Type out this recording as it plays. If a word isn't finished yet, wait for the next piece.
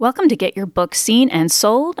Welcome to Get Your Book Seen and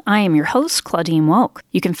Sold. I am your host, Claudine Wolk.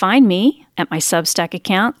 You can find me at my Substack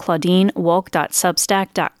account,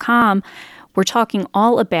 claudinewolk.substack.com. We're talking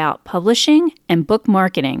all about publishing and book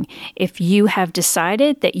marketing. If you have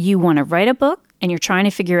decided that you want to write a book and you're trying to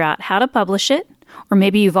figure out how to publish it, or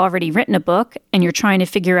maybe you've already written a book and you're trying to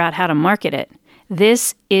figure out how to market it,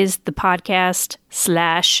 this is the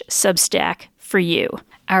podcast/Substack for you.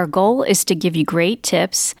 Our goal is to give you great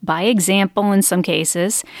tips, by example in some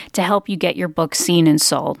cases, to help you get your book seen and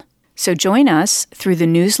sold. So join us through the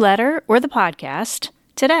newsletter or the podcast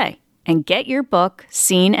today and get your book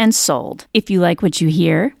seen and sold. If you like what you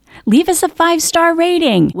hear, leave us a 5-star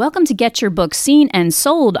rating. Welcome to Get Your Book Seen and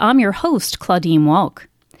Sold. I'm your host, Claudine Wolk.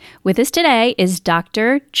 With us today is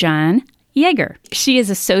Dr. Jan Yeager. She is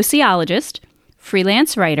a sociologist,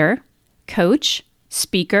 freelance writer, coach,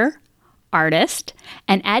 speaker, artist,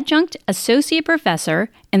 and adjunct associate professor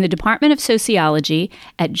in the Department of Sociology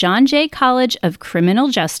at John Jay College of Criminal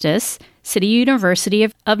Justice, City University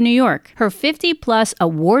of New York. Her 50-plus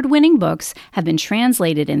award-winning books have been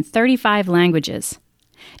translated in 35 languages.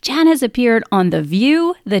 Jan has appeared on The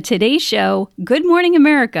View, The Today Show, Good Morning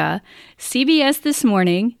America, CBS This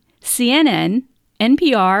Morning, CNN,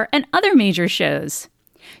 NPR, and other major shows.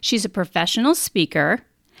 She's a professional speaker,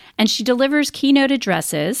 and she delivers keynote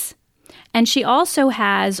addresses. And she also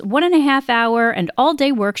has 1.5-hour and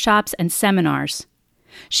all-day workshops and seminars.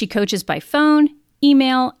 She coaches by phone,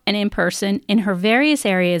 email, and in person in her various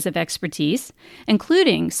areas of expertise,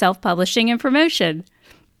 including self-publishing and promotion.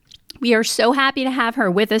 We are so happy to have her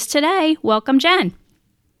with us today. Welcome, Jen.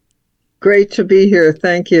 Great to be here.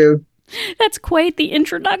 Thank you. That's quite the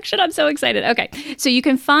introduction. I'm so excited. Okay, so you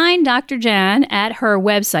can find Dr. Jan at her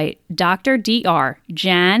website, Dr. Jan,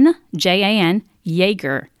 Jan,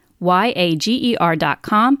 Yeager,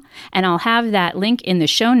 YAGER.com, and I'll have that link in the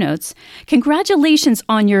show notes. Congratulations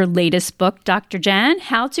on your latest book, Dr. Jan,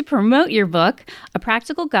 How to Promote Your Book, a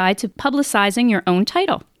practical guide to publicizing your own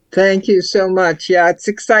title. Thank you so much. Yeah, it's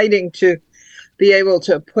exciting to be able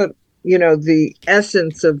to put, the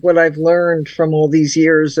essence of what I've learned from all these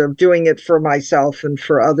years of doing it for myself and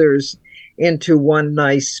for others into one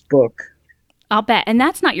nice book. I'll bet. And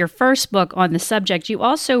that's not your first book on the subject. You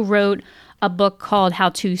also wrote a book called How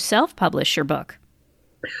to Self-Publish Your Book.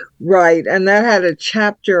 Right. And that had a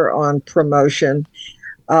chapter on promotion.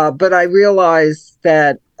 But I realized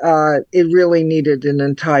that it really needed an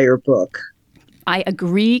entire book. I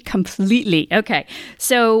agree completely. Okay.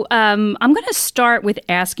 So I'm going to start with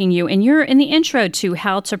asking you, and you're in the intro to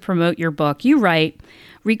How to Promote Your Book. You write,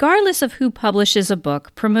 regardless of who publishes a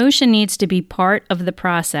book, promotion needs to be part of the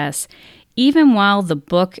process, even while the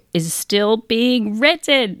book is still being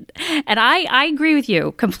written. And I agree with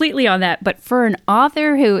you completely on that. But for an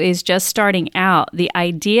author who is just starting out, the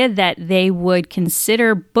idea that they would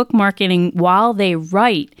consider book marketing while they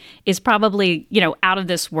write is probably, out of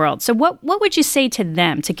this world. So what would you say to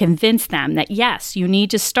them to convince them that, yes, you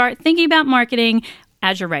need to start thinking about marketing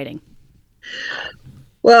as you're writing?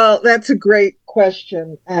 Well, that's a great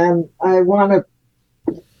question. And I want to,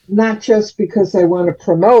 not just because I want to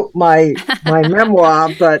promote my memoir,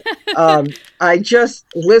 but I just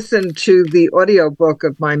listened to the audiobook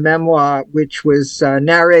of my memoir, which was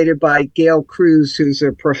narrated by Gail Cruz, who's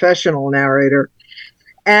a professional narrator.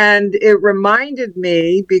 And it reminded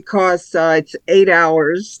me, because it's 8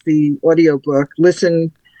 hours, the audiobook,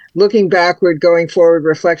 looking backward, going forward,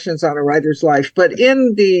 reflections on a writer's life. But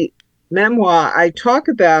in the memoir, I talk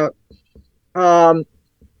about how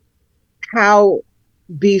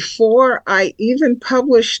before I even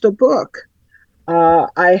published the book,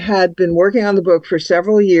 I had been working on the book for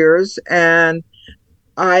several years, and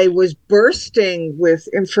I was bursting with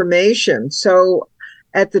information. So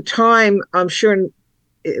at the time, I'm sure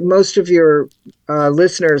most of your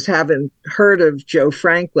listeners haven't heard of Joe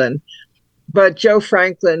Franklin, but Joe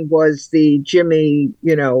Franklin was the Jimmy,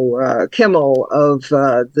 Kimmel of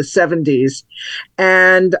the 70s.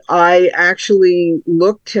 And I actually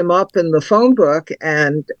looked him up in the phone book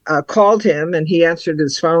and called him, and he answered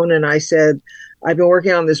his phone. And I said, I've been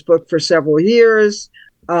working on this book for several years.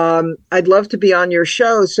 I'd love to be on your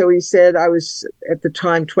show. So he said, I was at the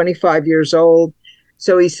time 25 years old.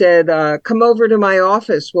 So he said, come over to my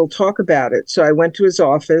office. We'll talk about it. So I went to his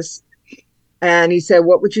office. And he said,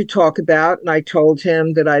 what would you talk about? And I told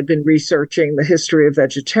him that I'd been researching the history of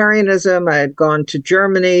vegetarianism. I had gone to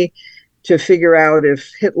Germany to figure out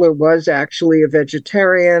if Hitler was actually a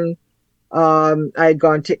vegetarian. I had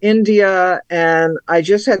gone to India, and I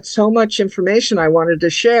just had so much information I wanted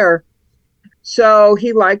to share. So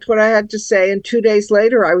he liked what I had to say. And 2 days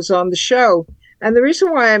later, I was on the show. And the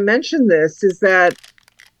reason why I mention this is that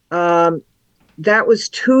that was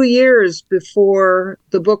 2 years before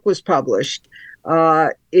the book was published.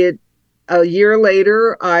 A year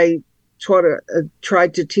later, I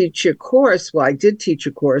tried to teach a course. Well, I did teach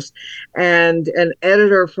a course, and an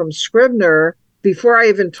editor from Scribner, before I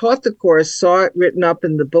even taught the course, saw it written up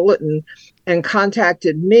in the bulletin and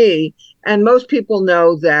contacted me. And most people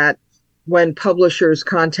know that when publishers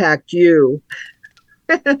contact you,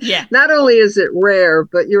 Yeah. not only is it rare,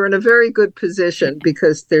 but you're in a very good position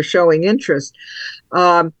because they're showing interest.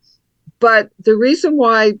 But the reason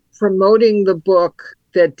why promoting the book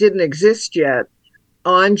that didn't exist yet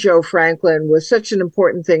on Joe Franklin was such an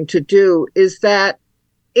important thing to do is that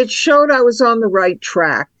it showed I was on the right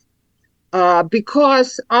track.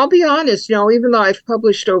 Because I'll be honest, even though I've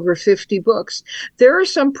published over 50 books, there are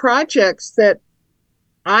some projects that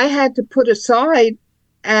I had to put aside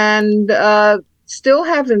and still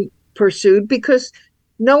haven't pursued because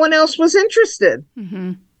no one else was interested.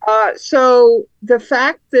 Mm-hmm. So the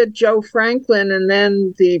fact that Joe Franklin and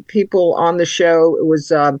then the people on the show, it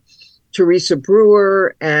was Teresa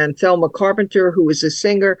Brewer and Thelma Carpenter, who was a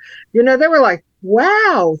singer, they were like,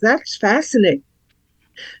 wow, that's fascinating.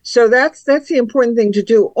 So that's the important thing to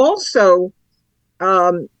do. Also,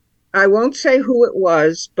 I won't say who it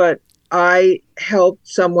was, but I helped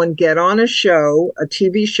someone get on a show, a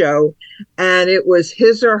TV show, and it was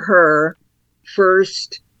his or her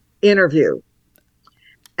first interview.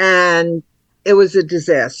 And it was a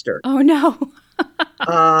disaster. Oh, no.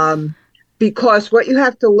 Because what you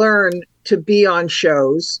have to learn to be on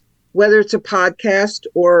shows, whether it's a podcast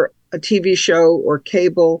or a TV show or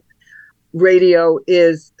cable radio,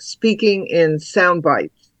 is speaking in sound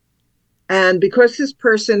bites. And because this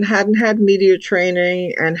person hadn't had media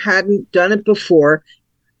training and hadn't done it before,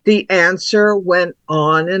 the answer went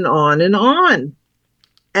on and on and on.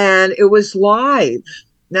 And it was live.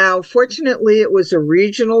 Now, fortunately, it was a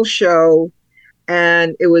regional show,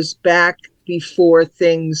 and it was back before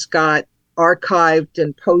things got archived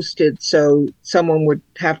and posted, so someone would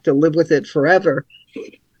have to live with it forever.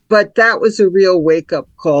 But that was a real wake-up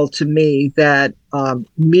call to me that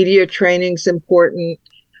media training's important.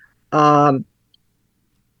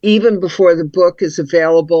 Even before the book is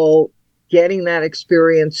available, getting that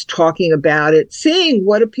experience, talking about it, seeing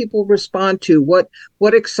what do people respond to, what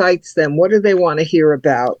excites them, what do they want to hear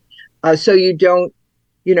about. So you don't,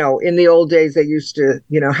 in the old days, they used to,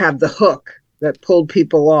 have the hook that pulled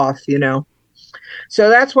people off, So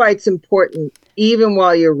that's why it's important, even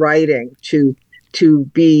while you're writing, to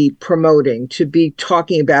be promoting, to be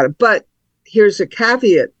talking about it. But here's a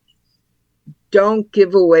caveat. Don't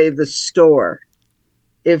give away the store.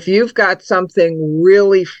 If you've got something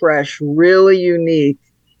really fresh, really unique,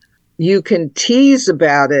 you can tease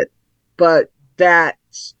about it, but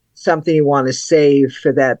that's something you want to save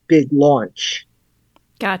for that big launch.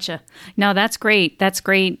 Gotcha. No, that's great. That's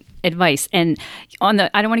great advice. And I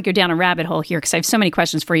don't want to go down a rabbit hole here because I have so many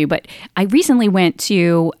questions for you, but I recently went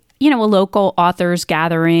to a local authors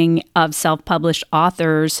gathering of self-published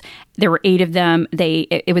authors. There were 8 of them.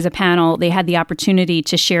 It was a panel. They had the opportunity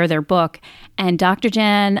to share their book. And Dr.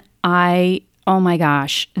 Jen, oh my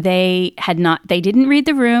gosh, they didn't read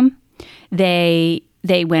the room. They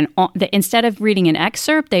went on, instead of reading an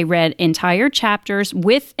excerpt, they read entire chapters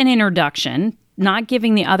with an introduction, not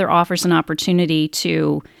giving the other authors an opportunity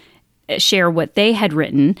to share what they had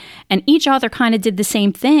written, and each author kind of did the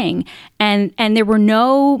same thing, and there were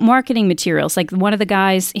no marketing materials. Like one of the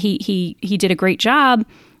guys, he did a great job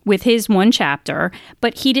with his one chapter,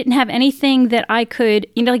 but he didn't have anything that I could,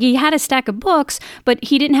 like he had a stack of books, but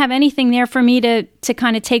he didn't have anything there for me to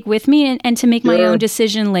kind of take with me and to make my own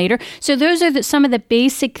decision later. So those are some of the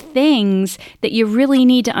basic things that you really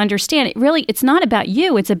need to understand. It's not about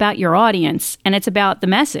you, it's about your audience, and it's about the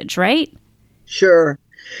message, right? Sure.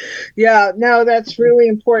 Yeah, no, that's really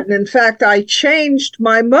important. In fact, I changed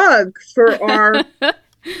my mug for our,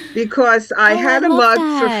 because I had a mug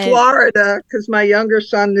for Florida, because my younger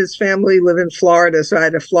son and his family live in Florida. So I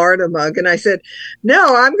had a Florida mug. And I said,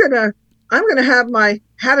 no, I'm going to have my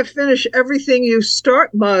How to Finish Everything You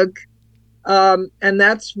Start mug. And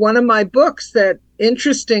that's one of my books that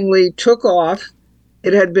interestingly took off.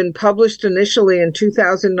 It had been published initially in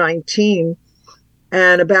 2019.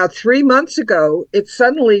 And about 3 months ago, it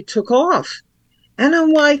suddenly took off. And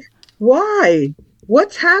I'm like, why?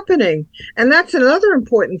 What's happening? And that's another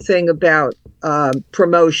important thing about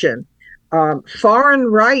promotion. Foreign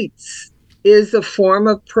rights is a form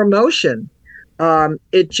of promotion.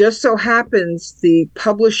 It just so happens the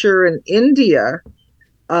publisher in India,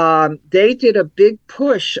 they did a big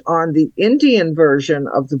push on the Indian version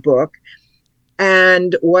of the book.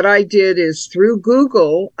 And what I did is through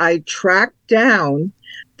Google, I tracked down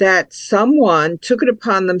that someone took it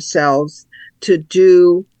upon themselves to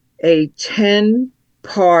do a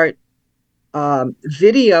 10-part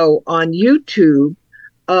video on YouTube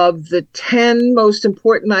of the 10 most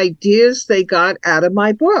important ideas they got out of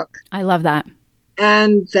my book. I love that.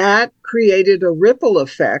 And that created a ripple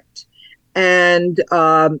effect. And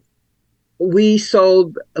we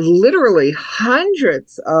sold literally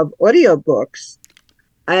hundreds of audiobooks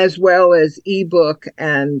as well as ebook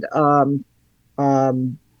and,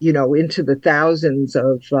 into the thousands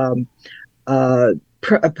of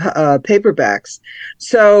paperbacks.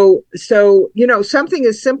 So, something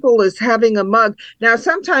as simple as having a mug. Now,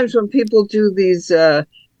 sometimes when people do these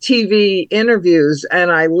TV interviews,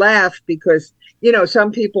 and I laugh because,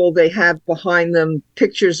 some people, they have behind them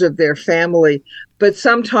pictures of their family, but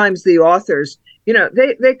sometimes the authors,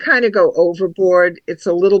 they kind of go overboard. It's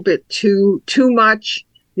a little bit too much.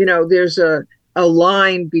 There's a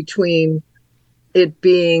line between it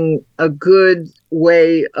being a good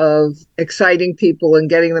way of exciting people and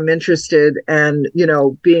getting them interested and,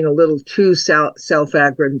 being a little too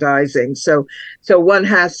self-aggrandizing. So one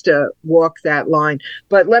has to walk that line.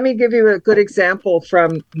 But let me give you a good example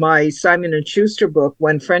from my Simon & Schuster book,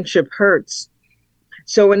 When Friendship Hurts.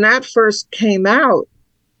 So when that first came out,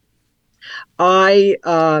 I,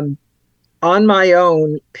 on my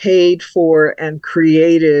own, paid for and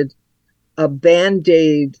created a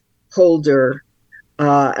Band-Aid holder.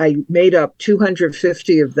 I made up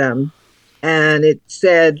 250 of them, and it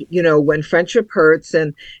said, when friendship hurts,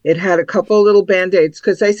 and it had a couple of little Band-Aids,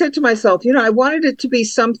 because I said to myself, I wanted it to be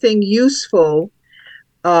something useful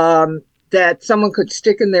that someone could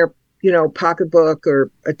stick in their, pocketbook or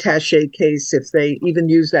attaché case, if they even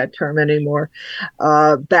use that term anymore,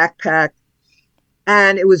 backpack.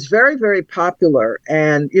 And it was very, very popular.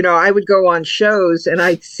 And, I would go on shows and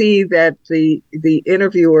I'd see that the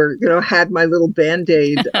interviewer, had my little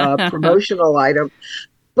Band-Aid promotional item.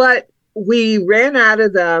 But we ran out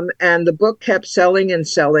of them and the book kept selling and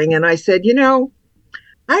selling. And I said, I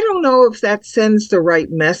don't know if that sends the right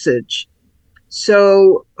message.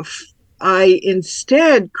 So I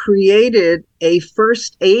instead created a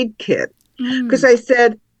first aid kit because I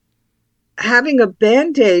said, having a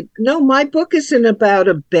Band-Aid, no, my book isn't about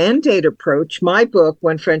a Band-Aid approach. My book,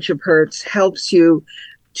 When Friendship Hurts, helps you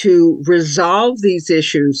to resolve these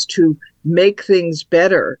issues, to make things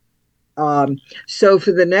better. So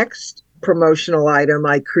for the next promotional item,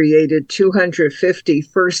 I created 250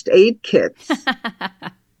 first aid kits.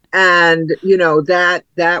 And,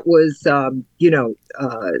 that was, and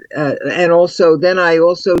also then I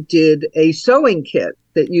also did a sewing kit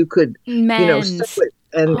that you could, sew it.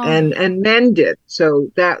 And mend it.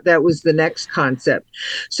 So that was the next concept.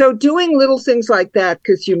 So doing little things like that,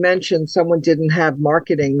 because you mentioned someone didn't have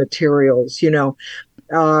marketing materials,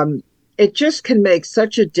 it just can make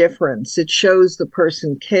such a difference. It shows the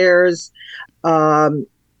person cares. The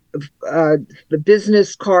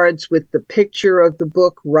business cards with the picture of the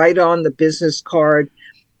book right on the business card.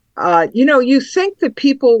 You think that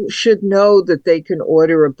people should know that they can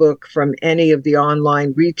order a book from any of the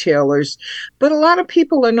online retailers, but a lot of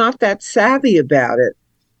people are not that savvy about it.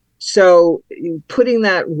 So putting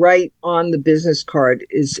that right on the business card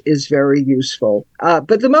is very useful.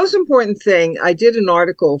 But the most important thing, I did an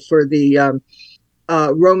article for the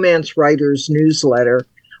Romance Writers newsletter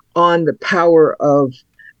on the power of,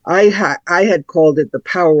 I had called it the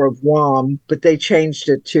power of WOM, but they changed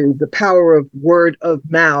it to the power of word of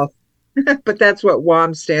mouth. But that's what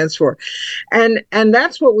WOM stands for. And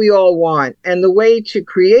that's what we all want. And the way to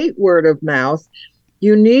create word of mouth,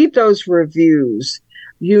 you need those reviews.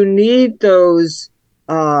 You need those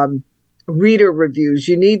reader reviews.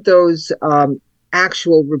 You need those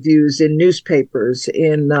actual reviews in newspapers,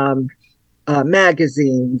 in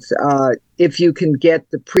magazines. If you can get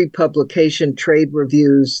the pre-publication trade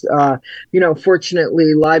reviews,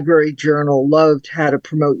 fortunately, Library Journal loved how to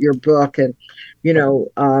promote your book. And,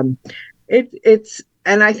 it's,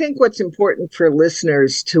 and I think what's important for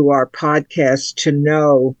listeners to our podcast to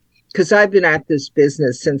know, because I've been at this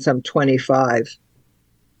business since I'm 25,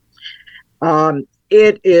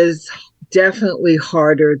 it is definitely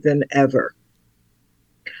harder than ever.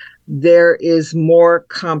 There is more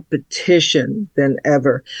competition than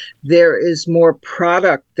ever. There is more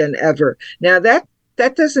product than ever. Now that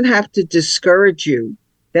doesn't have to discourage you.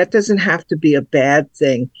 That doesn't have to be a bad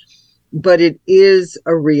thing, but it is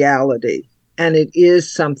a reality, and it is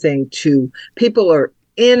something people are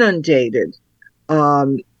inundated.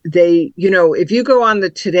 If you go on the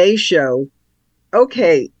Today Show,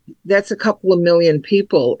 okay, that's a couple of million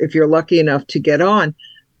people if you're lucky enough to get on,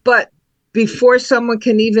 but before someone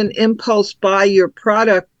can even impulse buy your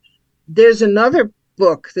product, there's another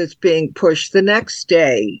book that's being pushed the next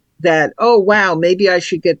day that, oh, wow, maybe I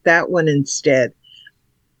should get that one instead.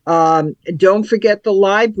 Don't forget the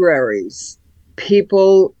libraries.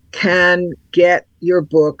 People can get your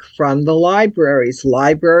book from the libraries.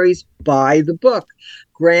 Libraries buy the book.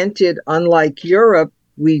 Granted, unlike Europe,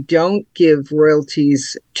 we don't give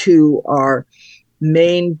royalties to our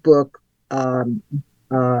main book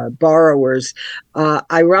borrowers.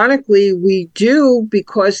 Ironically, we do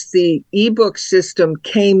because the ebook system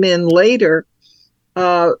came in later.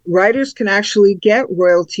 Writers can actually get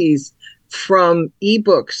royalties from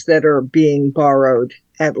ebooks that are being borrowed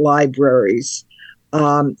at libraries.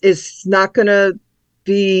 It's not going to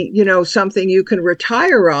be, something you can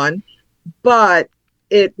retire on, but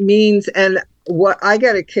it means, and what I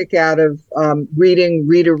get a kick out of reading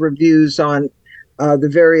reader reviews on the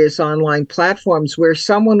various online platforms where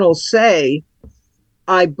someone will say,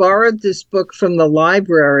 I borrowed this book from the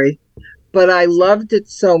library, but I loved it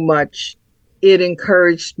so much, it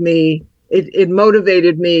encouraged me. It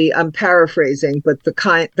motivated me. I'm paraphrasing, but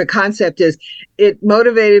the concept is it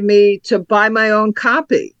motivated me to buy my own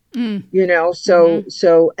copy. And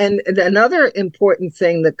another important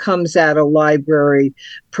thing that comes out of library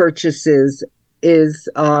purchases is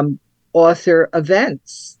author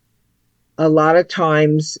events. A lot of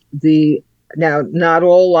times now not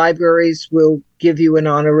all libraries will give you an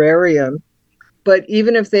honorarium, but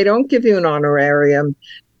even if they don't give you an honorarium,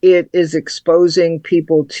 it is exposing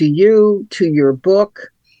people to you, to your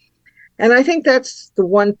book. And I think that's the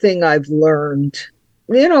one thing I've learned.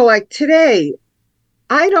 Like today,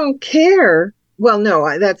 I don't care. Well,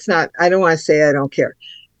 no, that's not, I don't want to say I don't care.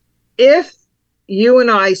 If you and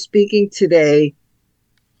I speaking today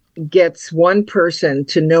gets one person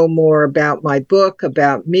to know more about my book,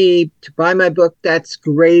 about me, to buy my book, that's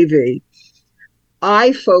gravy.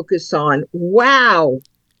 I focus on, wow,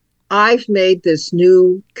 I've made this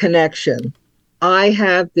new connection. I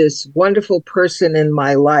have this wonderful person in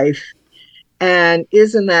my life. And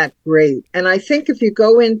isn't that great? And I think if you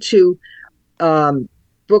go into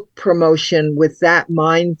book promotion with that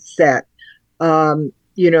mindset, who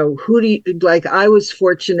do you, like, I was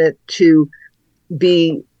fortunate to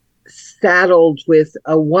be saddled with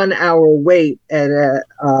a 1 hour wait at a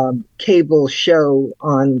cable show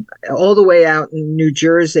on all the way out in New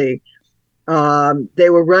Jersey. They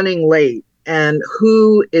were running late, and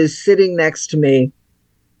who is sitting next to me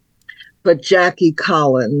but Jackie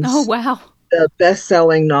Collins? Oh, wow. The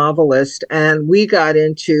best-selling novelist. And we got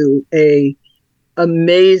into a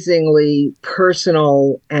amazingly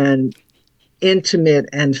personal and intimate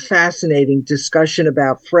and fascinating discussion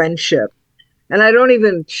about friendship. And I don't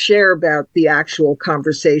even share about the actual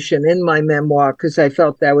conversation in my memoir because I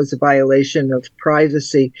felt that was a violation of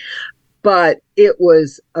privacy. But it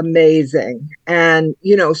was amazing and,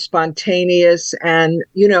 spontaneous. And,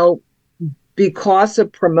 because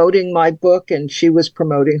of promoting my book and she was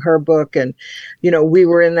promoting her book and, we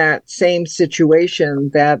were in that same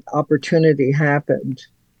situation, that opportunity happened.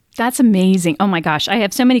 That's amazing. Oh, my gosh. I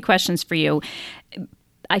have so many questions for you.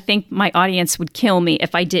 I think my audience would kill me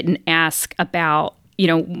if I didn't ask about,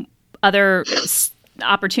 other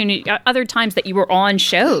other times that you were on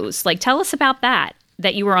shows. Like, tell us about that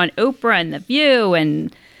you were on Oprah and The View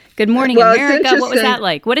and Good Morning America. What was that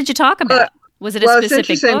like? What did you talk about? Was it a specific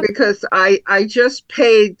it's interesting book? Because I just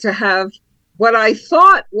paid to have what I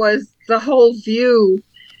thought was the whole View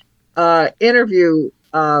interview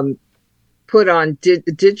put on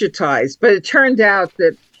digitized, but it turned out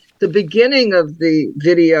that the beginning of the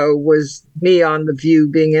video was me on The View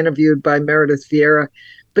being interviewed by Meredith Vieira,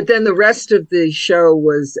 but then the rest of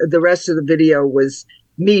the video was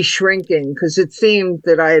me shrinking because it seemed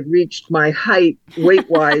that I had reached my height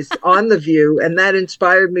weight-wise on The View, and that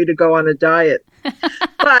inspired me to go on a diet.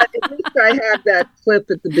 But at least I had that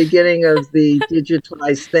clip at the beginning of the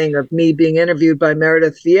digitized thing of me being interviewed by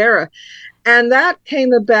Meredith Vieira. And that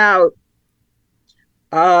came about,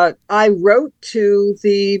 I wrote to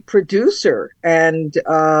the producer, and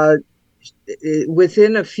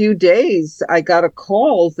within a few days, I got a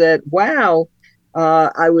call that, wow,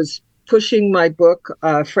 I was pushing my book,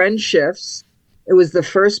 Friendships. It was the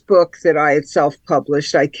first book that I had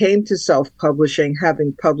self-published. I came to self-publishing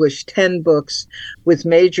having published 10 books with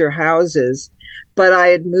major houses, but I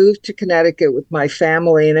had moved to Connecticut with my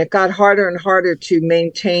family, and it got harder and harder to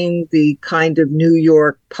maintain the kind of New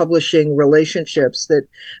York publishing relationships that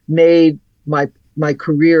made my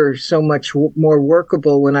career so much more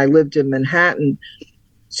workable when I lived in Manhattan.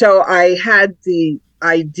 So I had the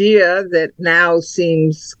idea that now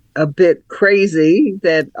seems a bit crazy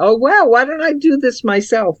that, oh, wow, why don't I do this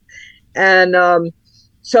myself? And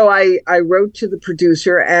so I wrote to the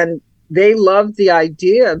producer, and they loved the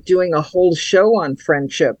idea of doing a whole show on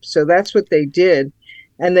friendship. So that's what they did.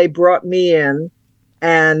 And they brought me in,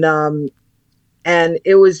 and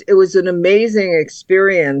it was an amazing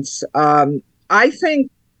experience. I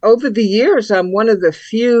think over the years, I'm one of the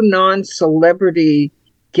few non-celebrity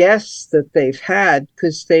guests that they've had,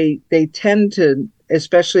 because they tend to,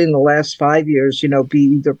 especially in the last 5 years, be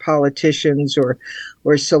either politicians or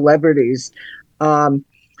celebrities. And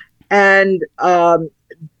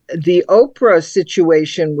the Oprah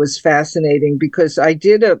situation was fascinating, because I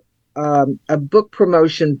did a book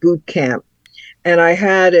promotion boot camp, and I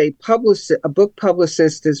had a book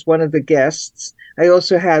publicist as one of the guests. I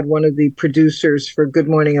also had one of the producers for Good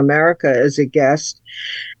Morning America as a guest.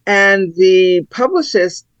 And the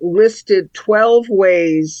publicist listed 12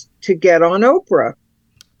 ways to get on Oprah.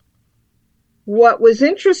 What was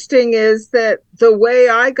interesting is that the way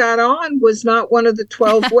I got on was not one of the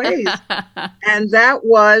 12 ways. And that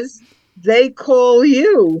was, they call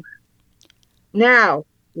you. Now,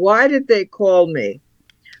 why did they call me?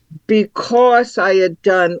 Because I had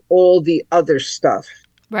done all the other stuff.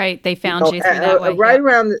 Right. They found you through that way. Right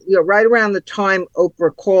around the time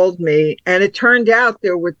Oprah called me. And it turned out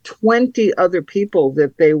there were 20 other people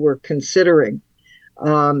that they were considering.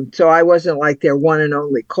 So I wasn't like their one and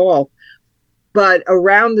only call. But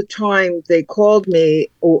around the time they called me,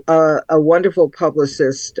 a wonderful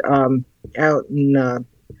publicist out in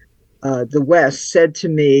the West said to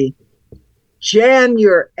me, "Jan,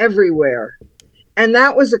 you're everywhere." And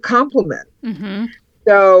that was a compliment. Mm-hmm.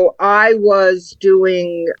 So I was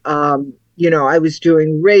doing, I was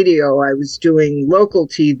doing radio, I was doing local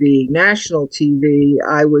TV, national TV.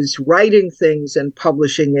 I was writing things and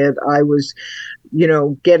publishing it. I was,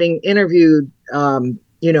 getting interviewed,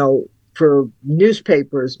 for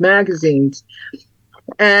newspapers, magazines.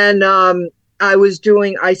 And I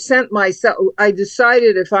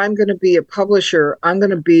decided if I'm going to be a publisher, I'm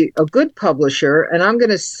going to be a good publisher, and I'm going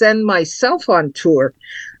to send myself on tour.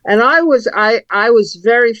 And I was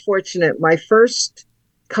very fortunate. My first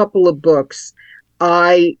couple of books,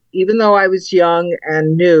 even though I was young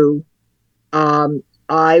and new,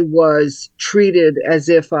 I was treated as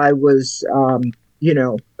if I was,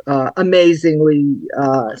 amazingly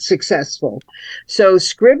successful. So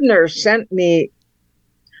Scribner sent me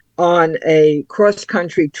on a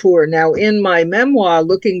cross-country tour. Now, in my memoir,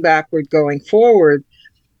 Looking Backward, Going Forward,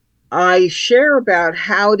 I share about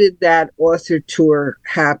how did that author tour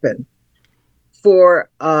happen for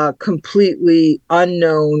a completely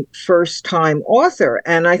unknown first-time author.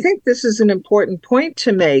 And I think this is an important point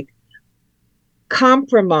to make.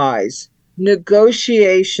 Compromise,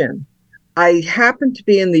 negotiation. I happen to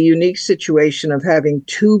be in the unique situation of having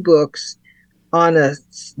two books on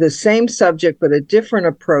the same subject, but a different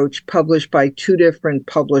approach, published by two different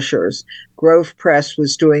publishers. Grove Press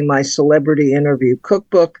was doing my celebrity interview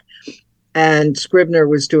cookbook, and Scribner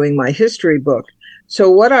was doing my history book. So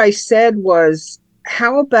what I said was,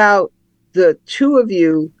 how about the two of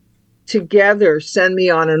you together send me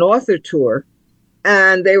on an author tour?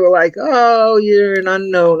 And they were like, "Oh, you're an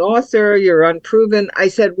unknown author, you're unproven." I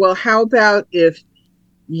said, "Well, how about if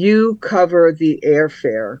you cover the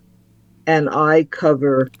airfare and I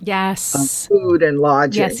cover food and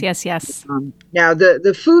lodging?" Yes. Now,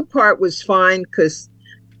 the food part was fine because,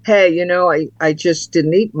 hey, I just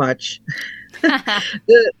didn't eat much.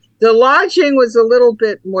 The lodging was a little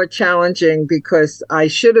bit more challenging, because I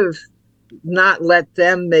should have not let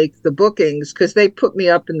them make the bookings, because they put me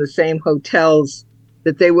up in the same hotels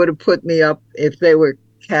that they would have put me up if they were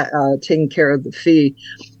taking care of the fee.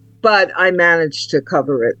 But I managed to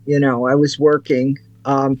cover it. I was working.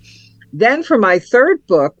 Then for my third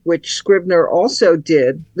book, which Scribner also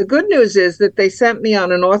did, the good news is that they sent me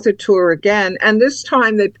on an author tour again, and this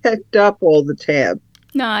time they picked up all the tab.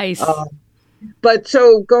 Nice. But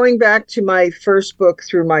so going back to my first book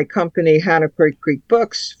through my company, Hannah Creek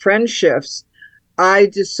Books, Friendships, I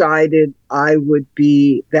decided I would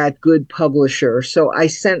be that good publisher. So I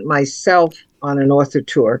sent myself on an author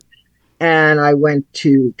tour, and I went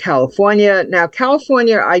to California. Now,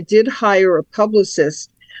 California, I did hire a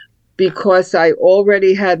publicist because I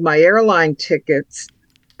already had my airline tickets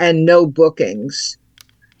and no bookings.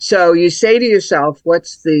 So you say to yourself,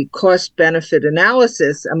 what's the cost benefit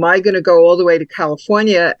analysis? Am I going to go all the way to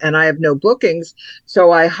California and I have no bookings? So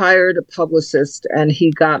I hired a publicist, and he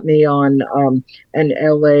got me on an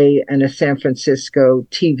LA and a San Francisco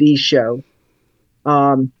TV show.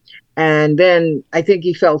 And then I think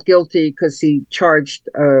he felt guilty because he charged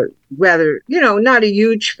rather, not a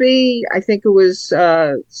huge fee. I think it was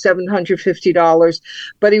 $750,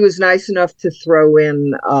 but he was nice enough to throw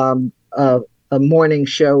in a morning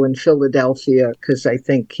show in Philadelphia because I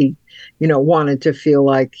think he, wanted to feel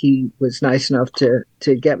like he was nice enough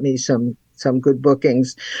to get me some good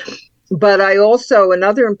bookings. But I also,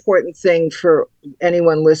 another important thing for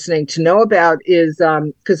anyone listening to know about is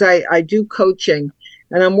because I do coaching,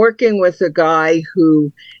 and I'm working with a guy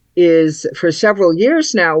who is for several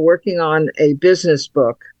years now working on a business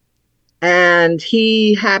book. And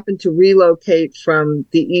he happened to relocate from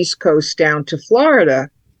the East Coast down to Florida.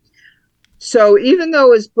 So even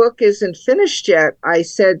though his book isn't finished yet, I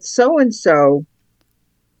said, so and so,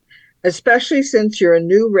 especially since you're a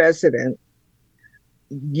new resident,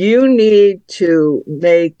 you need to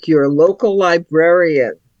make your local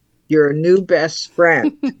librarian your new best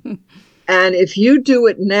friend. And if you do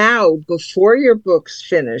it now, before your book's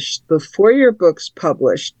finished, before your book's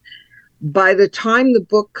published, by the time the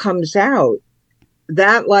book comes out,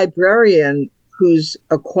 that librarian who's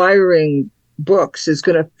acquiring books is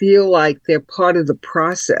going to feel like they're part of the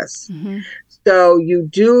process. Mm-hmm. So you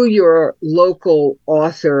do your local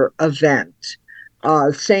author event.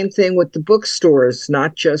 Same thing with the bookstores,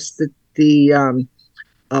 not just the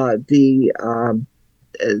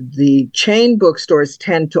chain bookstores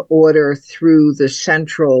tend to order through the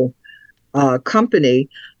central company,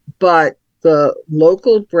 but the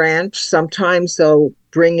local branch, sometimes they'll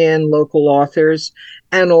bring in local authors,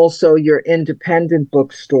 and also your independent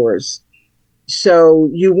bookstores. So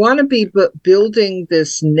you want to be building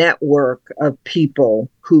this network of people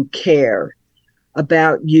who care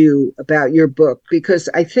about you, about your book, because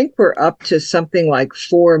I think we're up to something like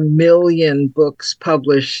 4 million books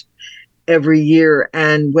published every year.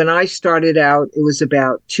 And when I started out, it was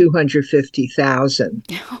about 250,000.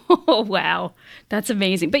 Oh, wow. That's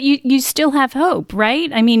amazing. But you still have hope,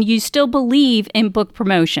 right? I mean, you still believe in book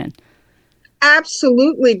promotion.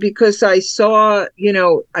 Absolutely, because I saw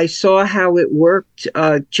how it worked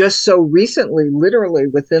just so recently, literally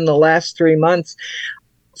within the last 3 months,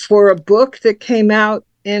 for a book that came out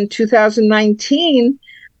in 2019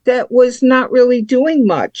 that was not really doing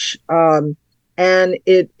much. And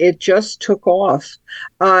it just took off.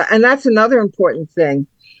 And that's another important thing.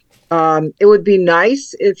 It would be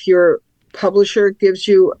nice if your publisher gives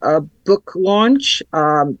you a book launch.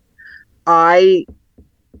 I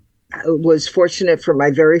was fortunate for my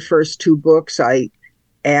very first 2 books. I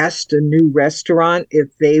asked a new restaurant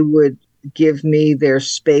if they would give me their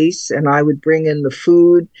space and I would bring in the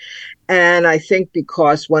food. And I think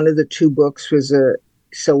because one of the 2 books was a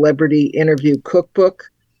celebrity interview cookbook,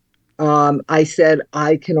 I said,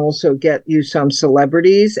 I can also get you some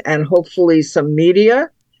celebrities and hopefully some media.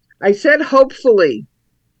 I said, hopefully.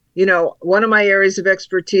 One of my areas of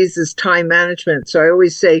expertise is time management. So I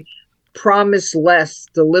always say, promise less,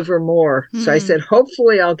 deliver more. Mm-hmm. So I said,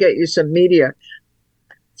 hopefully I'll get you some media.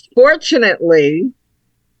 Fortunately,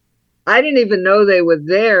 I didn't even know they were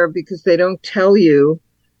there because they don't tell you.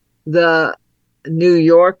 The New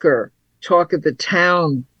Yorker, Talk of the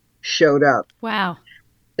Town, showed up. Wow.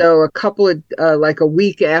 So a couple of, like a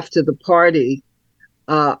week after the party,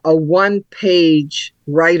 a 1-page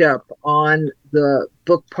write-up on the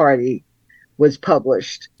book party was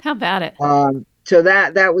published. How about it? So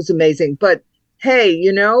that was amazing. But hey,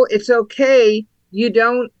 it's okay. You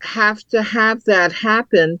don't have to have that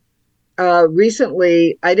happen.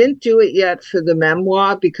 Recently, I didn't do it yet for the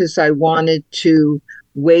memoir because I wanted to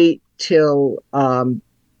wait till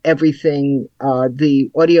everything, the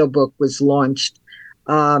audiobook was launched.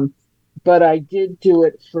 But I did do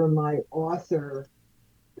it for my author,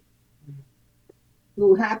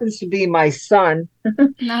 who happens to be my son.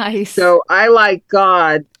 Nice. So I, like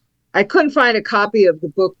God, I couldn't find a copy of the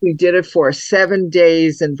book we did it for, 7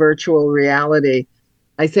 days in virtual reality.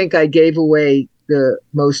 I think I gave away the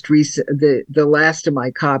most recent, the last of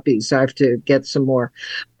my copies. I have to get some more.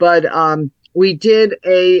 But we did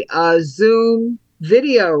a Zoom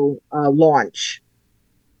video launch.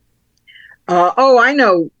 I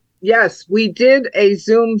know. Yes, we did a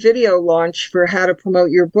Zoom video launch for how to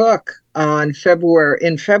promote your book in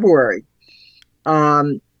February.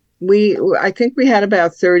 I think we had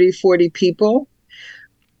about 30, 40 people.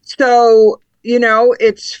 So,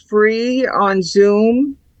 it's free on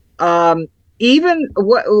Zoom. Even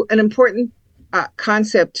what an important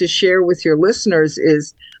concept to share with your listeners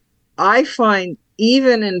is, I find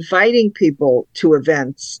even inviting people to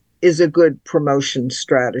events is a good promotion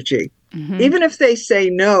strategy. Mm-hmm. Even if they say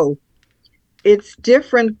no, it's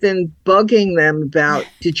different than bugging them about,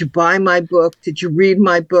 did you buy my book? Did you read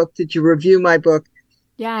my book? Did you review my book?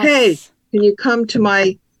 Yes. Hey, can you come to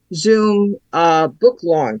my Zoom book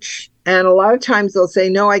launch? And a lot of times they'll say,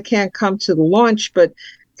 no, I can't come to the launch, but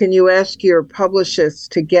can you ask your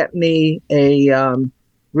publicist to get me a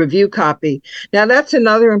review copy. Now, that's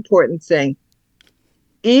another important thing.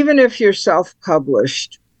 Even if you're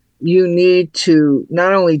self-published, you need to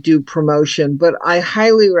not only do promotion, but I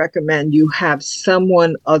highly recommend you have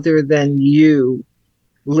someone other than you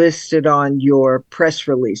listed on your press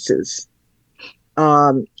releases.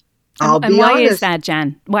 I'll And be why honest. is that,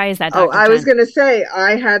 Jen? Why is that, Oh, Dr. I was Jen? going to say,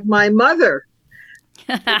 I had my mother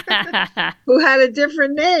who had a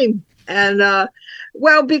different name. And,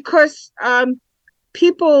 well, because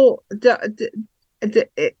people,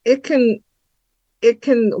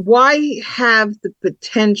 why have the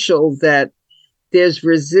potential that there's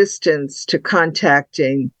resistance to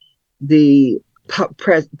contacting the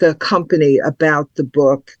the company about the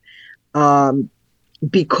book,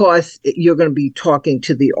 because you're going to be talking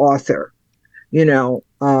to the author. If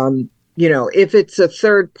it's a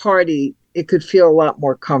third party, it could feel a lot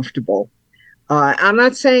more comfortable. I'm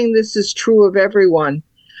not saying this is true of everyone,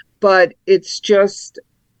 but it's just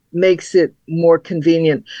makes it more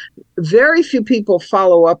convenient. Very few people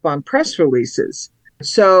follow up on press releases.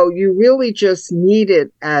 So you really just need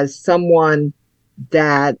it as someone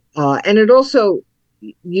that, and it also,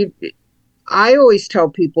 I always tell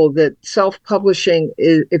people that self-publishing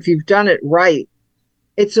is, if you've done it right,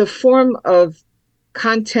 it's a form of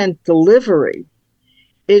content delivery.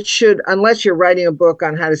 It should, unless you're writing a book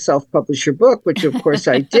on how to self-publish your book, which of course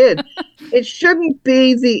I did, it shouldn't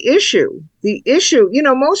be the issue. The issue,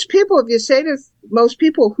 most people, if you say to most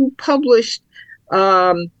people who published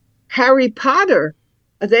Harry Potter,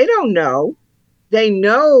 they don't know. They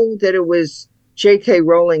know that it was J.K.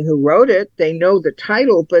 Rowling who wrote it. They know the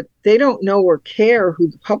title, but they don't know or care who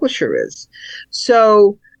the publisher is.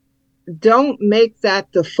 So don't make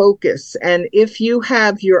that the focus. And if you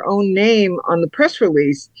have your own name on the press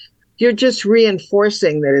release, you're just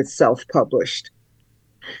reinforcing that it's self-published.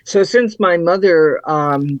 So since my mother,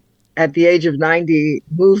 at the age of 90,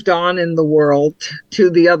 moved on in the world to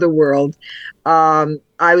the other world,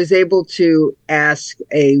 I was able to ask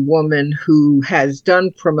a woman who has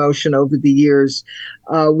done promotion over the years,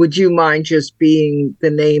 would you mind just being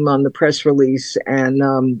the name on the press release?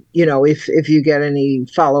 And, if you get any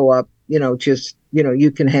follow-up,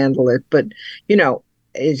 you can handle it. But,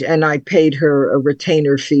 and I paid her a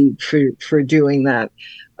retainer fee for doing that.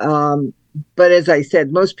 But as I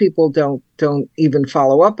said, most people don't even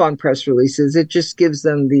follow up on press releases. It just gives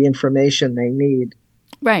them the information they need.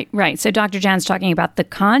 Right. So Dr. Jan's talking about the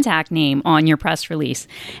contact name on your press release.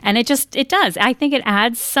 And it does. I think it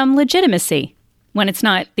adds some legitimacy when it's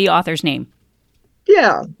not the author's name.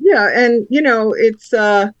 Yeah. And, it's,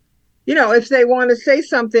 if they want to say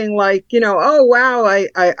something like, oh, wow,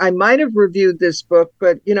 I might have reviewed this book,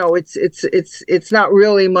 but, it's not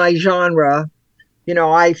really my genre.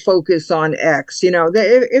 I focus on X,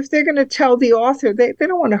 if they're going to tell the author, they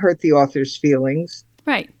don't want to hurt the author's feelings.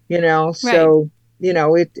 Right. So,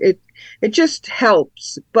 it just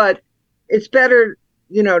helps, but it's better,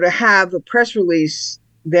 to have a press release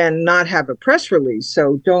than not have a press release.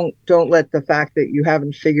 So don't let the fact that you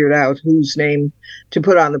haven't figured out whose name to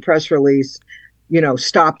put on the press release,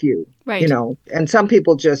 stop you. Right. And some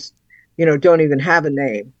people just, don't even have a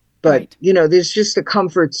name, but, right. There's just a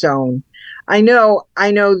comfort zone. I know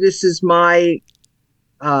this is my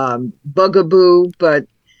bugaboo, but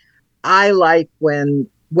I like when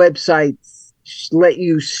websites let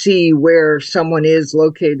you see where someone is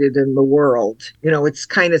located in the world. It's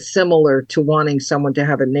kind of similar to wanting someone to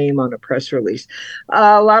have a name on a press release.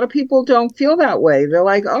 A lot of people don't feel that way. They're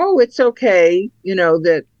like, oh, it's okay,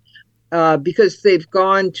 that because they've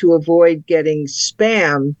gone to avoid getting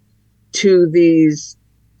spam to these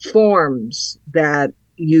forms that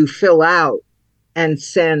you fill out and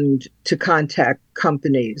send to contact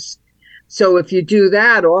companies. So if you do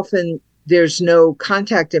that, often there's no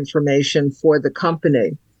contact information for the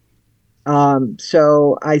company.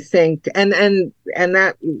 So I think, and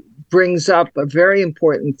that brings up a very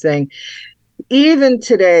important thing. Even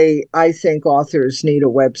today, I think authors need a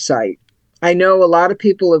website. I know a lot of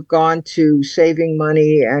people have gone to saving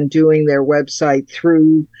money and doing their website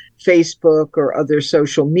through Facebook or other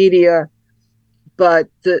social media. But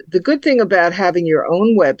the good thing about having your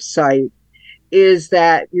own website is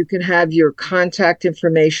that you can have your contact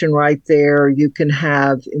information right there. You can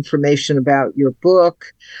have information about your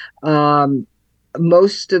book.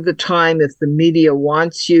 Most of the time, if the media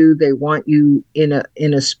wants you, they want you in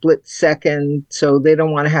a split second. So they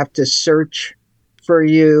don't want to have to search for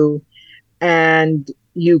you. And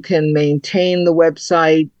you can maintain the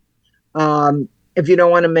website. If you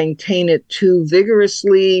don't want to maintain it too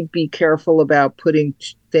vigorously, be careful about putting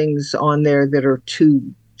things on there that are too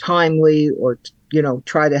timely, or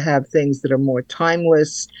try to have things that are more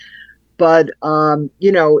timeless. but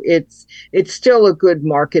it's still a good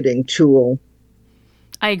marketing tool.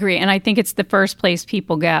 I agree. And I think it's the first place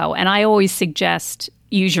people go. And I always suggest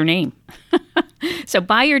use your name. So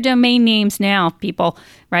buy your domain names now, people,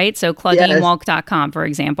 right? So ClaudineWalk.com, for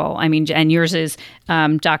example. I mean, and yours is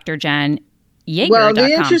drjanyeager.com. Well,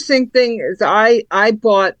 the interesting thing is I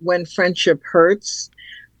bought When Friendship Hurts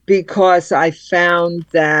because I found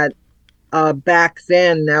that back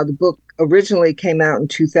then, now the book originally came out in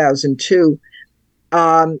 2002,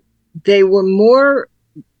 they were more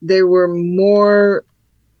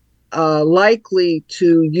likely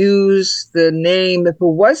to use the name if it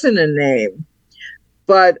wasn't a name.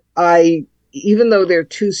 But even though they're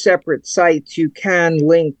two separate sites, you can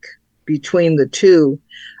link between the two.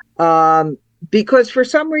 Because for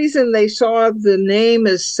some reason they saw the name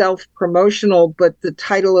as self-promotional, but the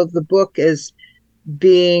title of the book is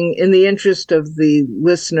being in the interest of the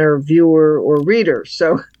listener, viewer, or reader.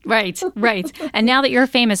 So Right. And now that you're a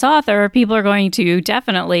famous author, people are going to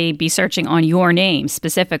definitely be searching on your name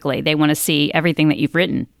specifically. They want to see everything that you've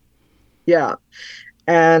written. Yeah.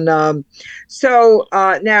 And so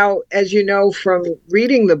now, as you know from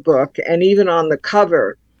reading the book and even on the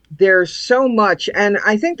cover, there's so much. And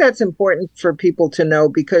I think that's important for people to know,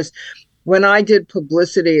 because when I did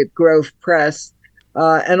publicity at Grove Press,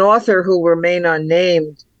 an author who will remain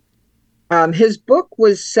unnamed, his book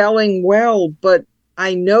was selling well, but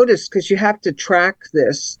I noticed, because you have to track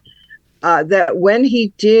this, that when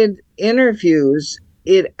he did interviews,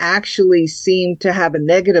 it actually seemed to have a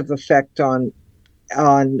negative effect on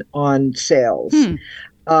sales.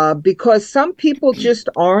 Because some people just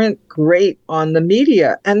aren't great on the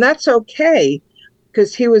media, and that's okay,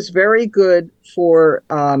 because he was very good for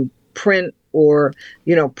print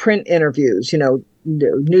interviews,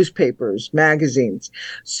 newspapers, magazines.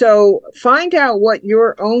 So find out what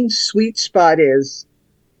your own sweet spot is.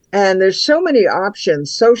 And there's so many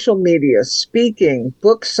options: social media, speaking,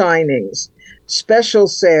 book signings, special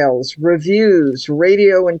sales, reviews,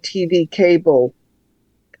 radio and TV cable,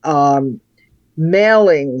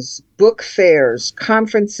 mailings, book fairs,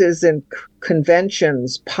 conferences and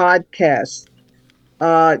conventions, podcasts.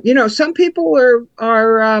 Some people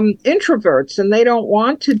are introverts and they don't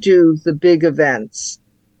want to do the big events,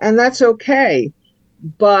 and that's okay.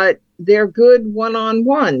 But they're good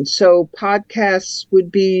one-on-one, so podcasts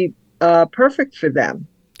would be perfect for them.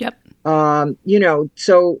 Yep.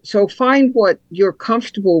 So find what you're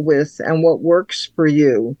comfortable with and what works for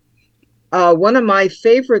you. One of my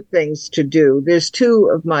favorite things to do, there's two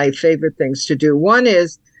of my favorite things to do. One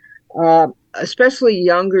is, especially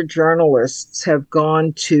younger journalists have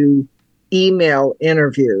gone to email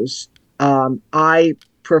interviews. I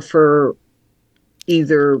prefer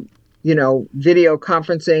either, video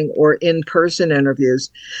conferencing or in-person interviews.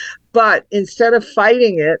 But instead of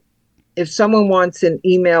fighting it, if someone wants an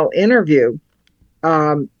email interview,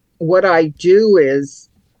 what I do is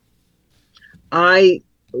I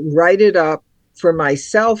write it up for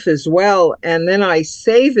myself as well, and then I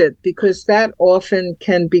save it, because that often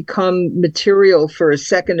can become material for a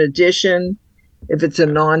second edition if it's a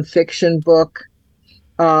nonfiction book,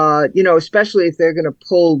 especially if they're going to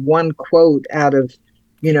pull one quote out of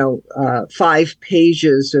 5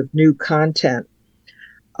 pages of new content.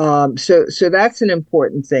 So that's an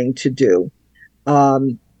important thing to do,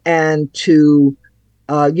 and to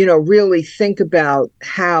really think about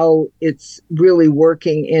how it's really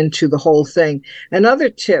working into the whole thing. Another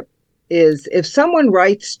tip is, if someone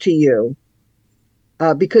writes to you,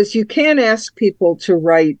 because you can't ask people to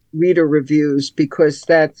write reader reviews because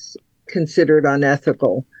that's considered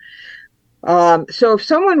unethical. So if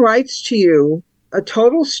someone writes to you, a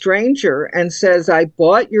total stranger, and says, I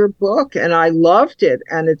bought your book and I loved it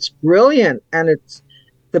and it's brilliant and it's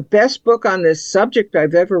the best book on this subject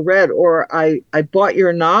I've ever read, or I bought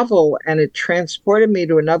your novel and it transported me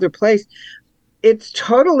to another place, it's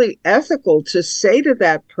totally ethical to say to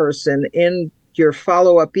that person in your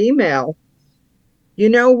follow-up email, you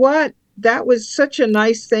know what? That was such a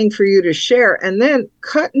nice thing for you to share. And then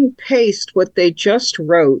cut and paste what they just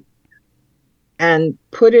wrote and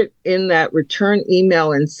put it in that return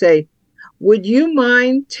email and say, would you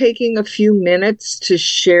mind taking a few minutes to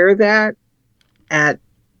share that at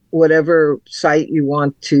whatever site you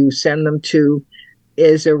want to send them to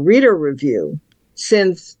is a reader review,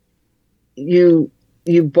 since you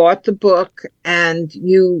bought the book and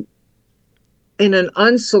you, in an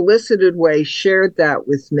unsolicited way, shared that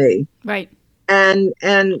with me. Right. And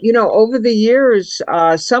over the years,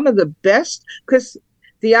 some of the best, because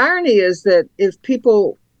the irony is that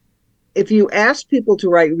if you ask people to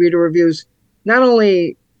write reader reviews, not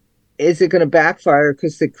only is it going to backfire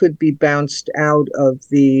because they could be bounced out of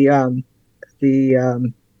the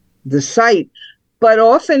the site, but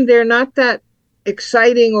often they're not that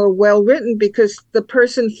exciting or well written because the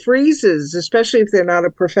person freezes, especially if they're not a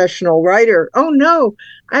professional writer. Oh no,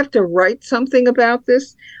 I have to write something about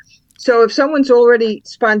this. So if someone's already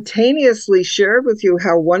spontaneously shared with you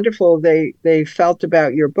how wonderful they felt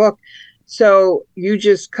about your book, so you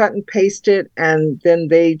just cut and paste it, and then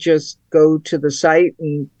they just go to the site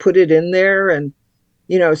and put it in there, and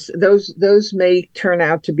those may turn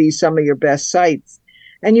out to be some of your best sites.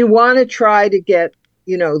 And you want to try to get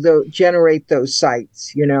generate those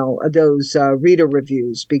sites, those reader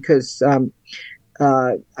reviews, because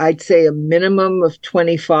I'd say a minimum of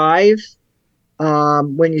 25.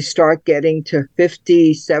 When you start getting to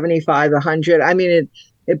 50, 75, 100, I mean,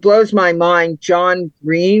 it blows my mind. John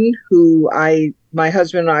Green, my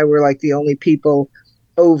husband and I were like the only people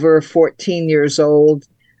over 14 years old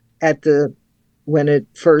when it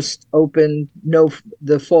first opened,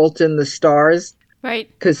 The Fault in the Stars. Right.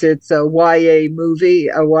 Because it's a YA movie,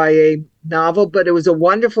 a YA novel, but it was a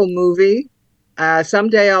wonderful movie.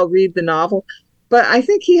 Someday I'll read the novel. But I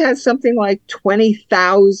think he has something like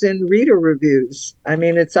 20,000 reader reviews. I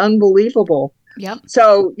mean, it's unbelievable. Yep.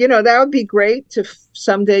 So, that would be great to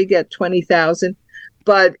someday get 20,000.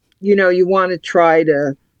 But, you want to try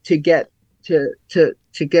to get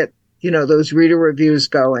those reader reviews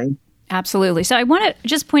going. Absolutely. So I want to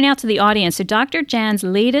just point out to the audience, so Dr. Jan's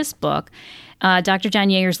latest book, Dr. Jan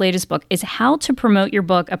Yeager's latest book, is How to Promote Your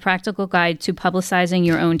Book, A Practical Guide to Publicizing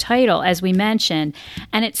Your Own Title, as we mentioned.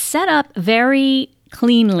 And it's set up very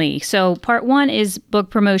cleanly. So part 1 is book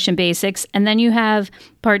promotion basics. And then you have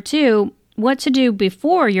part 2, what to do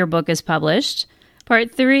before your book is published.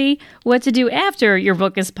 Part 3, what to do after your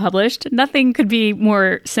book is published. Nothing could be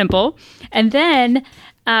more simple. And then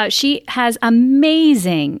she has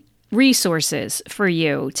amazing resources for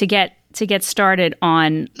you to get started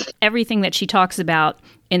on everything that she talks about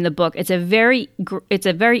in the book. It's a very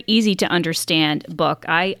easy to understand book.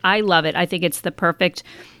 I love it. I think it's the perfect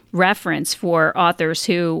reference for authors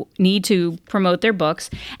who need to promote their books.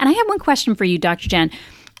 And I have one question for you, Dr. Jan.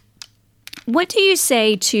 What do you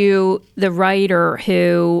say to the writer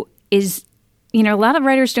who is, a lot of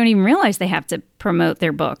writers don't even realize they have to promote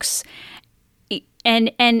their books.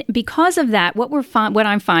 And because of that, what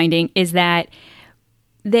I'm finding is that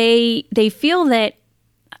they feel that,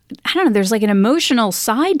 I don't know, there's like an emotional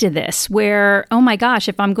side to this where, oh my gosh,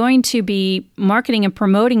 if I'm going to be marketing and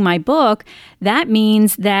promoting my book, that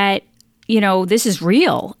means that, this is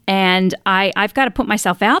real and I've got to put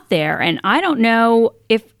myself out there. And I don't know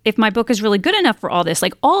if my book is really good enough for all this.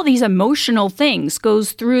 Like all these emotional things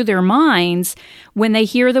goes through their minds when they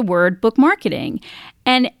hear the word book marketing.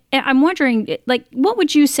 And I'm wondering, like, what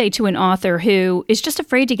would you say to an author who is just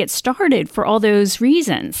afraid to get started for all those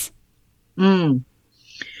reasons?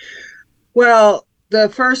 Well, the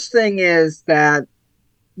first thing is that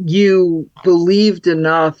you believed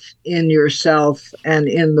enough in yourself and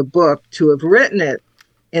in the book to have written it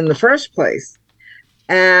in the first place.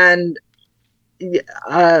 And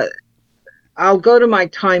I'll go to my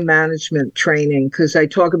time management training because I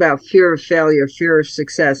talk about fear of failure, fear of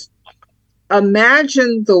success.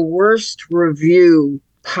 Imagine the worst review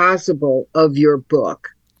possible of your book.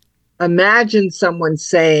 Imagine someone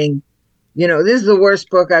saying, this is the worst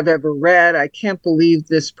book I've ever read. I can't believe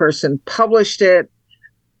this person published it.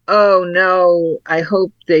 Oh no, I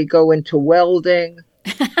hope they go into welding.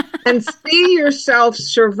 And see yourself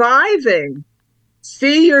surviving.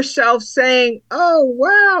 See yourself saying, oh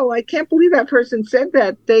wow, I can't believe that person said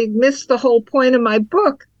that. They missed the whole point of my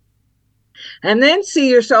book. And then see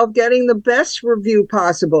yourself getting the best review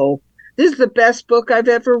possible. This is the best book I've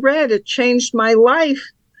ever read. It changed my life.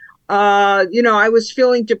 I was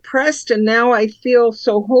feeling depressed and now I feel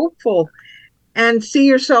so hopeful. And see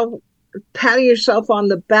yourself patting yourself on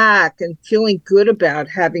the back and feeling good about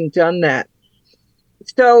having done that.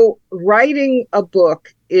 So writing a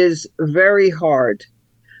book is very hard,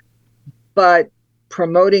 but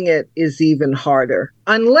promoting it is even harder.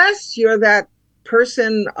 Unless you're that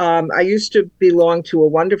person. I used to belong to a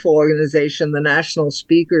wonderful organization, the National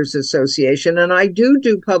Speakers Association, and I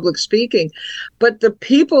do public speaking. But the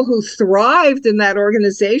people who thrived in that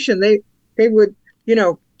organization, they would,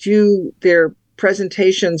 do their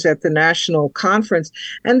presentations at the national conference,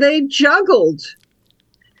 and they juggled,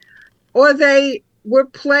 or they were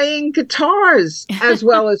playing guitars as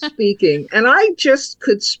well as speaking, and I just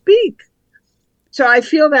could speak. So I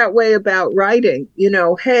feel that way about writing.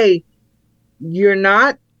 Hey, you're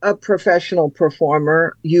not a professional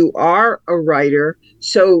performer. You are a writer.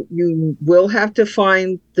 So you will have to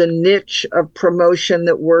find the niche of promotion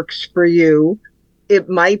that works for you. It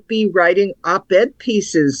might be writing op-ed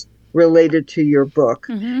pieces related to your book.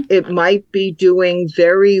 Mm-hmm. It might be doing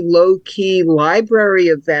very low-key library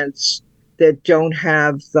events that don't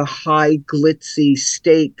have the high glitzy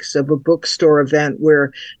stakes of a bookstore event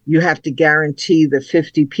where you have to guarantee that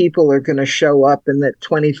 50 people are going to show up and that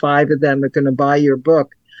 25 of them are going to buy your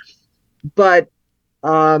book. But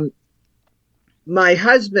my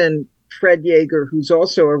husband, Fred Yeager, who's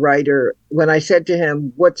also a writer, when I said to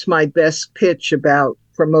him, what's my best pitch about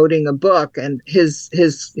promoting a book? And his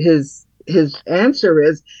answer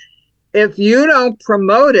is, if you don't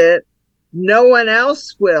promote it, no one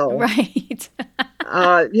else will. Right.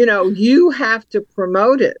 You have to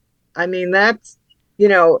promote it. I mean, that's, you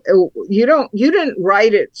didn't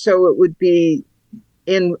write it so it would be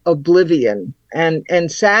in oblivion.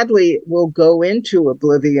 And sadly, it will go into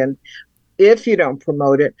oblivion if you don't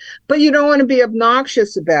promote it. But you don't want to be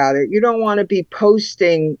obnoxious about it. You don't want to be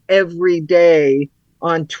posting every day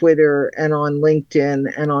on Twitter and on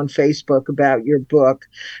LinkedIn and on Facebook about your book.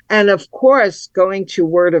 And of course, going to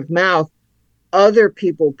word of mouth, other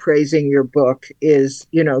people praising your book is,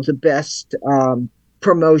 the best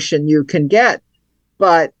promotion you can get.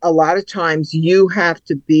 But a lot of times you have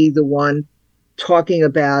to be the one talking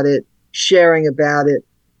about it, sharing about it,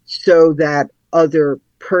 so that other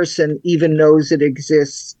person even knows it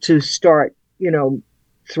exists to start,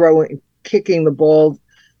 kicking the ball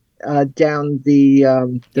down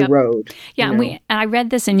the road. Yeah, and I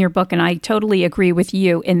read this in your book, and I totally agree with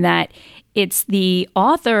you in that it's the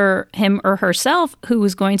author, him or herself, who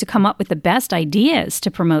is going to come up with the best ideas to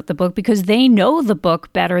promote the book because they know the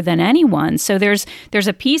book better than anyone. So there's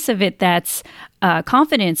a piece of it that's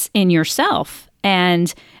confidence in yourself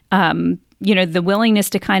and the willingness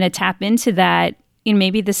to kind of tap into that.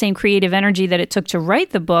 Maybe the same creative energy that it took to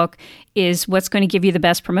write the book is what's going to give you the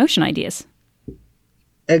best promotion ideas.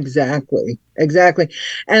 Exactly.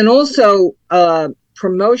 And also,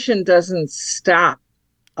 promotion doesn't stop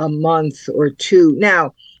a month or two.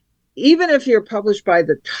 Now, even if you're published by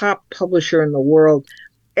the top publisher in the world,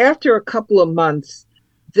 after a couple of months,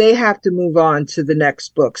 they have to move on to the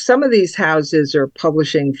next book. Some of these houses are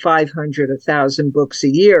publishing 500, 1,000 books a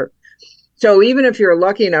year. So even if you're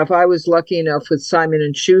lucky enough, I was lucky enough with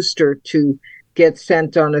Simon & Schuster to get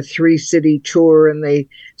sent on a 3-city tour, and they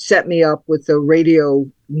set me up with a radio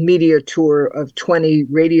media tour of 20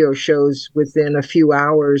 radio shows within a few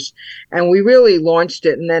hours. And we really launched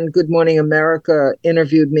it. And then Good Morning America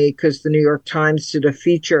interviewed me because the New York Times did a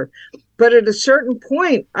feature. But at a certain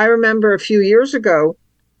point, I remember a few years ago,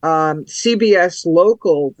 CBS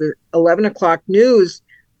Local, the 11 o'clock news,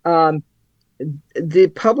 the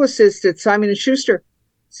publicist at Simon & Schuster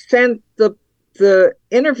sent the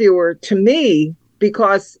interviewer to me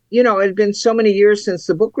because, it had been so many years since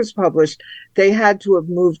the book was published. They had to have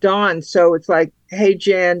moved on. So it's like, hey,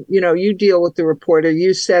 Jan, you deal with the reporter.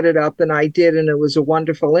 You set it up, and I did, and it was a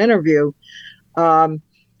wonderful interview.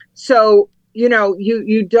 So,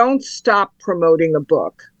 you don't stop promoting a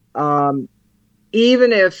book.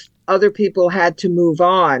 Even if other people had to move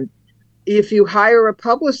on. If you hire a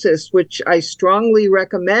publicist, which I strongly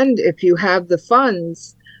recommend if you have the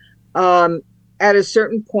funds, at a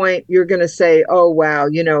certain point, you're going to say, oh, wow,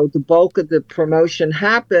 the bulk of the promotion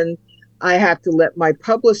happened. I have to let my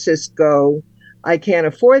publicist go. I can't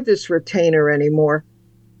afford this retainer anymore.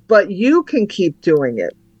 But you can keep doing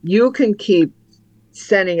it. You can keep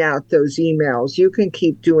sending out those emails. You can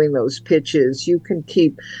keep doing those pitches. You can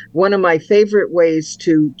keep. One of my favorite ways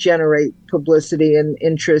to generate publicity and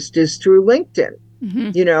interest is through LinkedIn.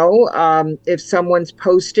 Mm-hmm. If someone's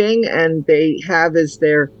posting and they have as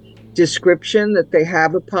their description that they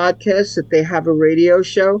have a podcast, that they have a radio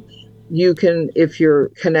show, you can, if you're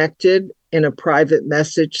connected in a private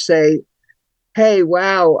message, say, hey,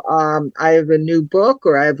 wow, I have a new book,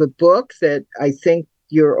 or I have a book that I think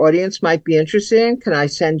your audience might be interested in. Can I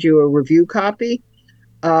send you a review copy?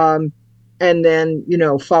 And then,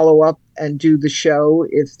 follow up and do the show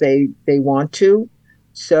if they want to.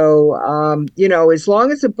 So, as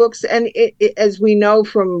long as the books, and as we know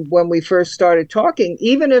from when we first started talking,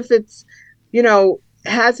 even if it's,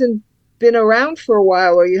 hasn't been around for a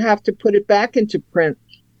while, or you have to put it back into print,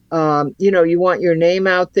 you want your name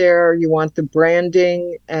out there, you want the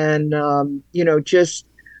branding, and,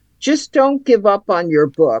 just don't give up on your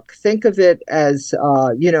book. Think of it as,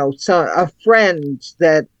 a friend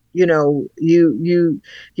that, you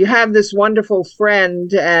have this wonderful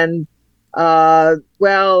friend, and, don't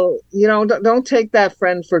take that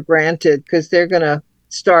friend for granted, because they're going to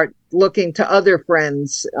start looking to other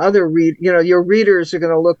friends, your readers are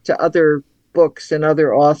going to look to other books and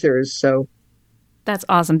other authors. So that's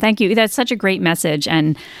awesome. Thank you. That's such a great message.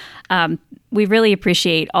 And We really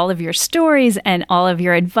appreciate all of your stories and all of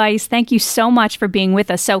your advice. Thank you so much for being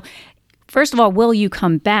with us. So, first of all, will you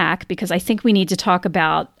come back? Because I think we need to talk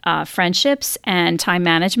about friendships and time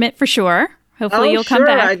management for sure. Hopefully you'll come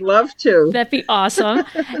back. I'd love to. That'd be awesome.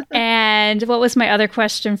 And what was my other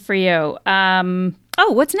question for you?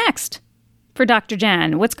 What's next for Dr.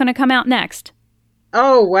 Jan? What's going to come out next?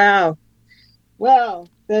 Oh, wow. Well,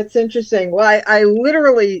 that's interesting. Well, I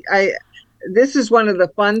literally, this is one of the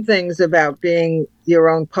fun things about being your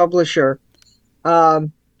own publisher.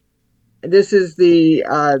 This is the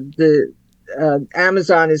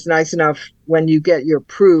Amazon is nice enough when you get your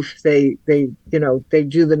proof, they do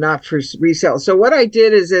the not for resale. So what I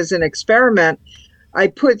did is, as an experiment, I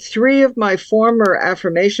put 3 of my former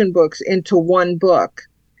affirmation books into one book.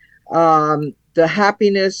 The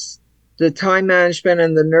happiness, the time management,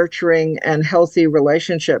 and the nurturing and healthy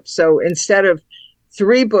relationships. So instead of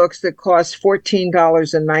 3 books that cost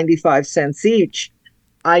 $14.95 each,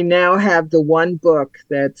 I now have the one book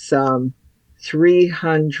that's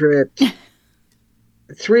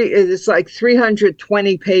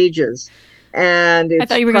 320 pages, and it's I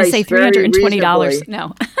thought you were going to say $320.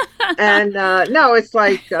 No. And no, it's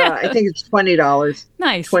like I think it's $20.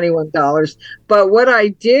 Nice. $21. But what I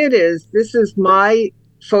did is, this is my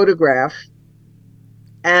photograph,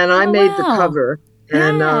 and I made the cover,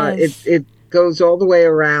 and it goes all the way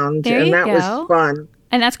around, there and that go. Was fun.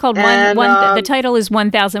 And that's called the title is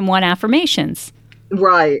 1001 Affirmations.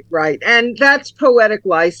 Right. And that's poetic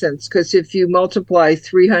license, because if you multiply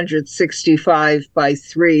 365 by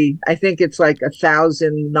 3, I think it's like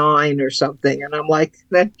 1,009 or something. And I'm like,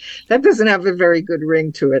 that doesn't have a very good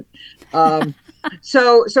ring to it.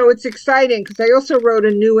 So it's exciting, because I also wrote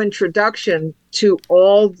a new introduction to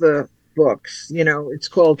all the books. It's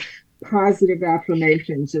called Positive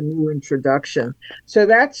Affirmations, a new introduction. So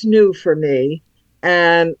that's new for me,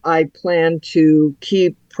 and I plan to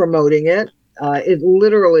keep promoting it. It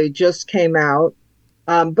literally just came out.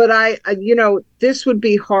 But this would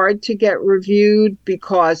be hard to get reviewed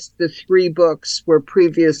because the 3 books were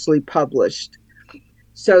previously published.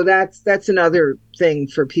 So that's another thing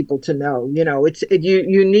for people to know.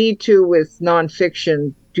 You need to, with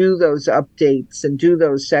nonfiction, do those updates and do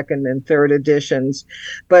those 2nd and 3rd editions,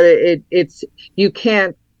 but it's you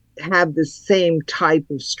can't have the same type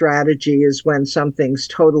of strategy as when something's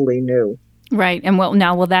totally new. Right. And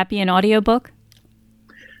will that be an audiobook?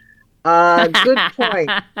 Good point.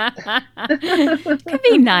 Could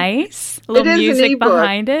be nice. A little music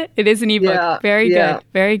behind it. It is an ebook. Yeah, Very good.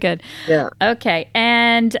 Very good. Yeah. Okay.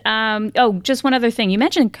 And just one other thing. You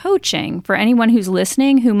mentioned coaching. For anyone who's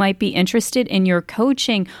listening who might be interested in your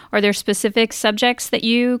coaching, are there specific subjects that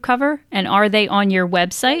you cover? And are they on your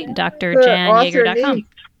website, drjanyeager.com?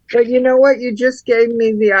 But you know what? You just gave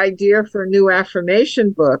me the idea for a new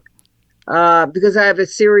affirmation book, because I have a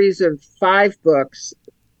series of 6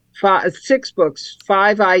 books.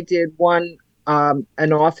 5 I did, 1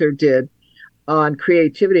 an author did on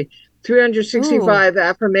creativity. 365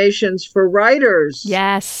 affirmations for writers.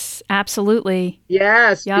 Yes, absolutely.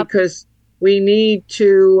 Yes, because we need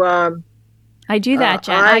to. I do that,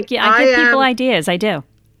 Jen. I give people ideas. I do.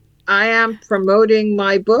 I am promoting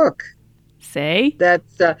my book. See?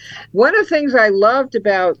 That's one of the things I loved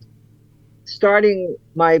about starting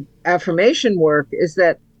my affirmation work is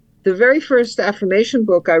that the very first affirmation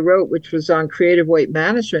book I wrote, which was on creative weight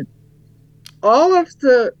management, all of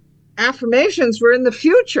the affirmations were in the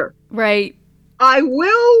future. Right. I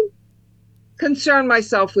will concern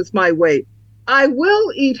myself with my weight. I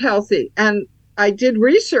will eat healthy. And I did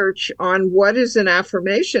research on what is an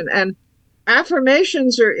affirmation, and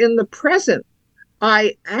affirmations are in the present.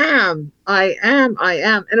 I am.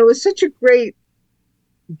 And it was such a great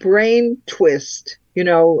brain twist,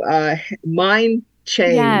 mind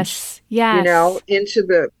change. Yes. Into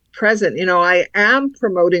the present. I am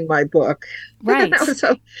promoting my book. Right.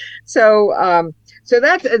 so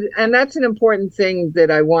that's an important thing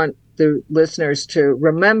that I want the listeners to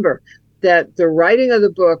remember, that the writing of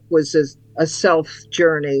the book was a self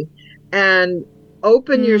journey, and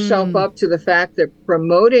open yourself up to the fact that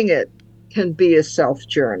promoting it can be a self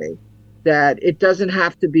journey, that it doesn't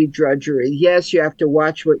have to be drudgery. Yes, you have to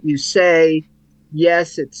watch what you say.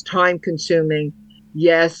 Yes, it's time consuming.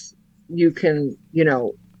 Yes, you can,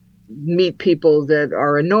 meet people that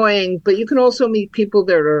are annoying, but you can also meet people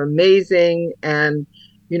that are amazing, and,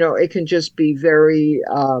 it can just be very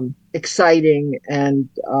exciting, and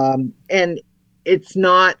it's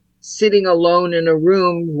not sitting alone in a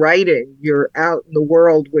room writing. You're out in the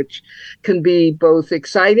world, which can be both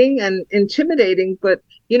exciting and intimidating, but,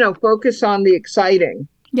 focus on the exciting.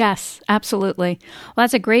 Yes, absolutely. Well,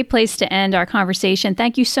 that's a great place to end our conversation.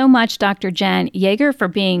 Thank you so much, Dr. Jen Yeager, for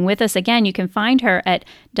being with us. Again, you can find her at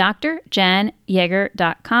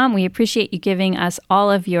drjenyeager.com. We appreciate you giving us all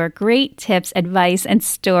of your great tips, advice, and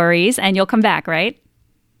stories. And you'll come back, right?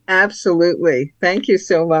 Absolutely. Thank you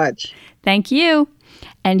so much. Thank you.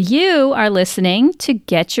 And you are listening to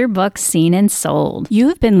Get Your Book Seen and Sold. You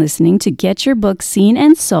have been listening to Get Your Book Seen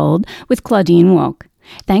and Sold with Claudine Wolk.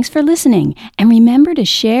 Thanks for listening, and remember to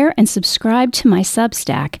share and subscribe to my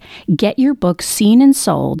Substack, Get Your Book Seen and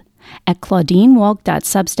Sold, at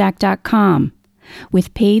claudinewolk.substack.com.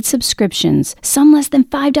 With paid subscriptions, some less than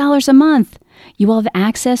 $5 a month, you will have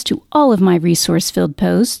access to all of my resource-filled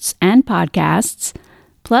posts and podcasts,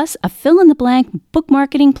 plus a fill-in-the-blank book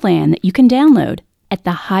marketing plan that you can download. At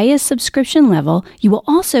the highest subscription level, you will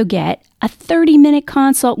also get a 30-minute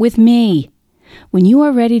consult with me. When you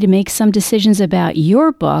are ready to make some decisions about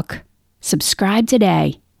your book, subscribe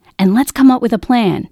today, and let's come up with a plan.